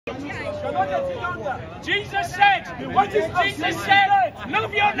Jesus said,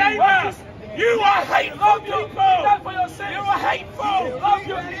 love your neighbor. You are hateful people. You are hateful.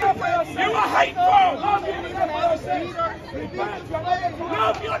 You are hateful.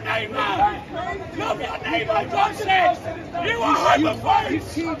 Love your neighbor. Love your neighbor. God says, you are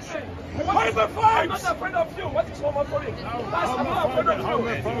homophobes. Homophobes. I'm not afraid of you. What is homophobic? I'm not afraid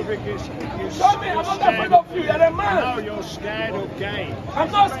of you. Show me, I'm not afraid of you. You're a man. No, you're scared of gay.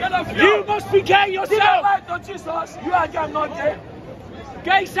 I'm not scared of you. You must be gay yourself. Give your life to Jesus. You are gay, I'm not gay.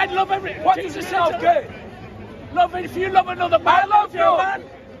 Gay said love every. What is the self gay? Love it if you love another man. I love you, man.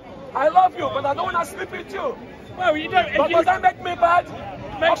 I love you, but I don't want to sleep with you. Well, you don't. But does that make me bad?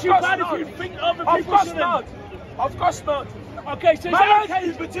 Makes you bad if you think other people shouldn't. Of course not. Of course not. Okay, so marriage okay?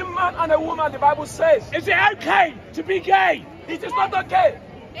 is between man and a woman, the Bible says. Is it okay to be gay? It is not okay.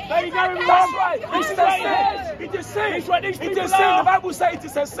 There you go, that's right. It is a sin. It is sin. It's what these people it is sin. are. The Bible says it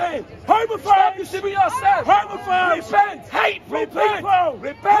is a sin. Homophobes. Stop deceiving yourself. Homophobes. Repent. Hateful Repent. people.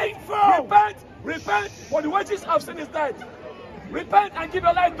 Repent. Hateful. Repent. Repent. For the wages of sin is death. Repent and give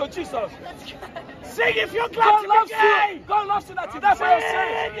your life to Jesus. Sing if you're glad to be gay. God loves you. That's what you're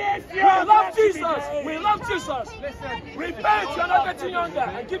saying. We love Jesus. We love Jesus. Repent. You're not getting younger.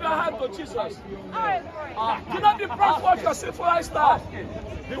 And give your heart to Jesus. Do not be proud of your sinful lifestyle.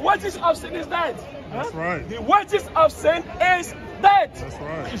 The wages of sin is death. That's right. The wages of sin is death. That's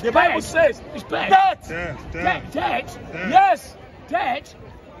right. The Bible says it's death. Death. Death. Yes. Death.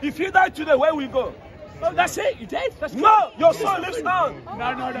 If you die today, where will you go? Oh, that's it. You're dead. That's no, your soul lives on.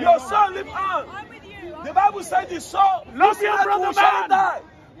 No. Your soul lives on. I'm with you. The Bible says the soul love your brother, man. Die.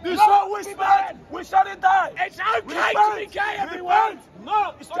 The soul we shall die. It's okay to be gay, everyone.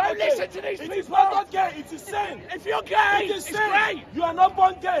 No, it's not Don't okay. listen to these people. It's not gay. It is sin. If you're gay, it is it's sin. great. You are not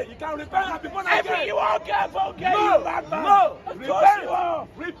born gay. You can repent and be born again. You are gay, born gay. No, you bad man. no. Of course you are.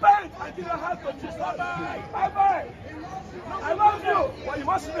 Repent and give your heart to Jesus. Bye bye. I love you, but you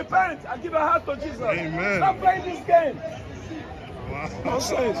must repent and give your heart to Jesus. Amen. Stop playing this game. Wow.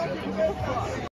 Nonsense.